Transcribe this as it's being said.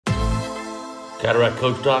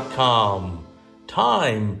CataractCoach.com.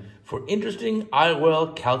 Time for interesting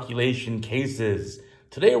IOL calculation cases.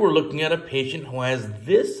 Today we're looking at a patient who has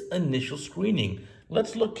this initial screening.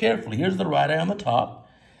 Let's look carefully. Here's the right eye on the top.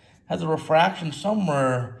 Has a refraction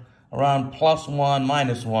somewhere around +1,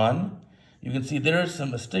 -1. You can see there's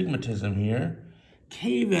some astigmatism here.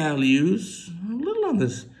 K values, a little on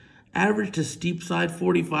this average to steep side,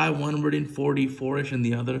 45, one reading 44-ish in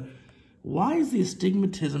the other. Why is the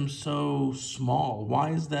astigmatism so small?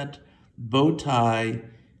 Why is that bow tie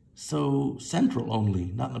so central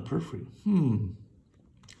only, not in the periphery?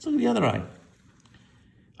 Let's look at the other eye.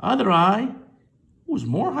 Other eye was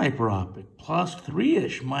more hyperopic,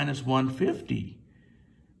 +3-ish, -150.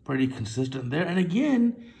 Pretty consistent there. And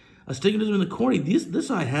again, astigmatism in the cornea.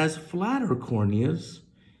 This eye has flatter corneas.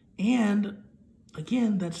 And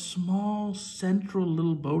again, that small central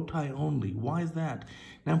little bow tie only. Why is that?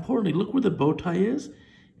 Now, importantly, look where the bow tie is,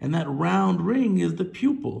 and that round ring is the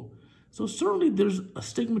pupil. So certainly there's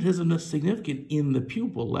astigmatism that's significant in the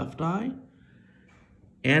pupil, left eye,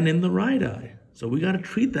 and in the right eye. So we got to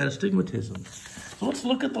treat that astigmatism. So let's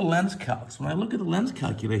look at the lens calcs. When I look at the lens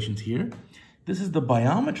calculations here, this is the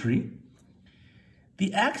biometry.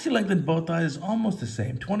 The axial length in both eyes is almost the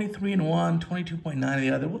same, 23 in one, 22.9 in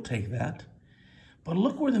the other. We'll take that. But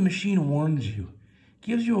look where the machine warns you.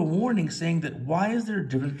 Gives you a warning saying that why is there a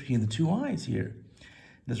difference between the two eyes here?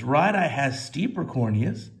 This right eye has steeper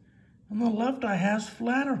corneas, and the left eye has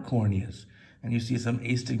flatter corneas. And you see some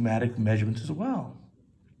astigmatic measurements as well.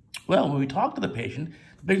 Well, when we talk to the patient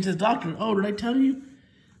says, "Doctor, oh, did I tell you?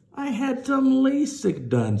 I had some LASIK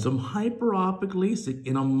done, some hyperopic LASIK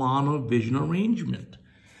in a monovision arrangement."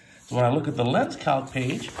 So when I look at the lens calc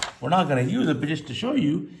page, we're not going to use it, but just to show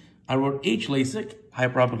you, I wrote LASIK,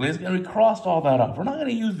 hyperopic LASIK, and we crossed all that off. We're not going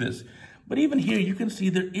to use this. But even here, you can see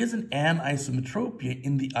there is an anisometropia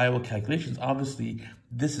in the IOL calculations. Obviously,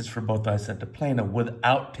 this is for both eyes set to plano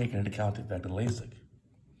without taking into account the effect of LASIK.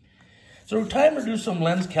 So it's time to do some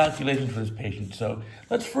lens calculations for this patient. So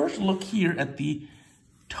let's first look here at the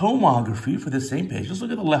tomography for this same patient. Let's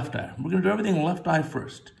look at the left eye. We're going to do everything left eye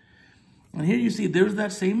first. And here you see there's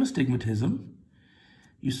that same astigmatism.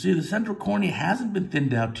 You see the central cornea hasn't been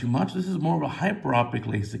thinned out too much. This is more of a hyperopic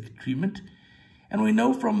LASIK treatment. And we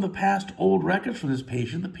know from the past old records for this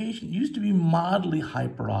patient, the patient used to be mildly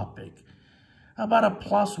hyperopic. About a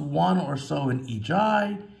 +1 or so in each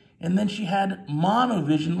eye. And then she had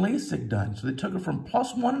monovision LASIK done. So they took her from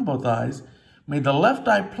 +1 in both eyes, made the left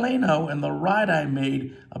eye plano, and the right eye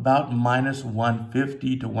made about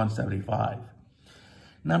 -150 to 175.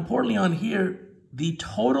 Now, importantly on here, the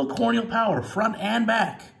total corneal power, front and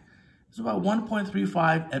back, is about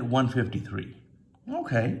 1.35 at 153.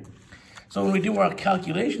 Okay, so when we do our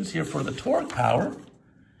calculations here for the toric power,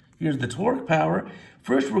 here's the toric power.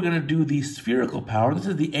 First, we're going to do the spherical power. This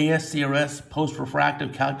is the ASCRS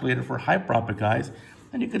post-refractive calculator for hyperopic eyes.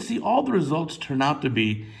 And you can see all the results turn out to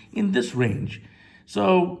be in this range.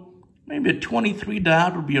 So maybe a 23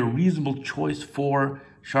 diopter would be a reasonable choice for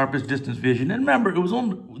sharpest distance vision. And remember, it was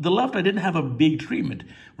on the left eye didn't have a big treatment.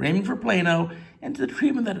 We're aiming for plano, and the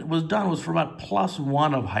treatment that was done was for about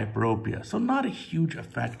 +1 of hyperopia. So not a huge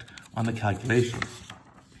effect on the calculations.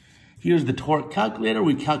 Here's the toric calculator.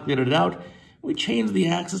 We calculated it out. We changed the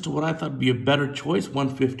axis to what I thought would be a better choice,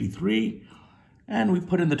 153. And we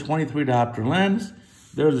put in the 23 diopter lens.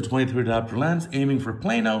 There's the 23 diopter lens, aiming for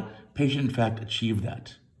plano. Patient, in fact, achieved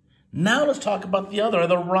that. Now let's talk about the other eye,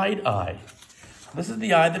 the right eye. This is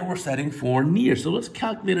the eye that we're setting for near. So let's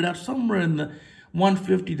calculate it out somewhere in the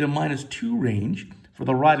 150 to -2 range for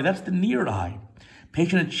the right eye. That's the near eye.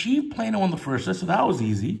 Patient achieved plano on the first eye, so that was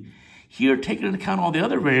easy. Here, taking into account all the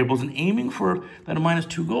other variables and aiming for that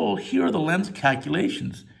 -2 goal, here are the lens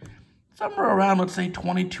calculations. Somewhere around, let's say,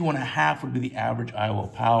 22.5 would be the average IOL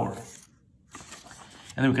power.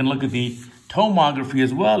 And then we can look at the tomography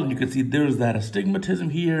as well, and you can see there's that astigmatism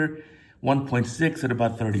here, 1.6 at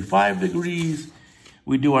about 35 degrees.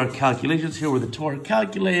 We do our calculations here with the toric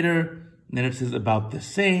calculator, and then it says about the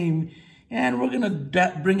same. And we're going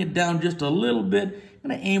to bring it down just a little bit. I'm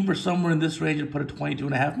going to aim for somewhere in this range and put a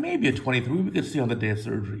 22.5, maybe a 23. We can see on the day of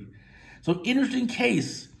surgery. So interesting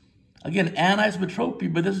case. Again,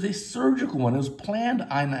 anisometropia, but this is a surgical one. It was planned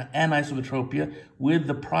anisometropia with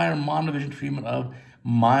the prior monovision treatment of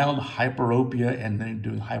mild hyperopia and then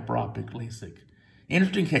doing hyperopic LASIK.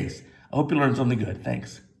 Interesting case. I hope you learned something good.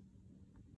 Thanks.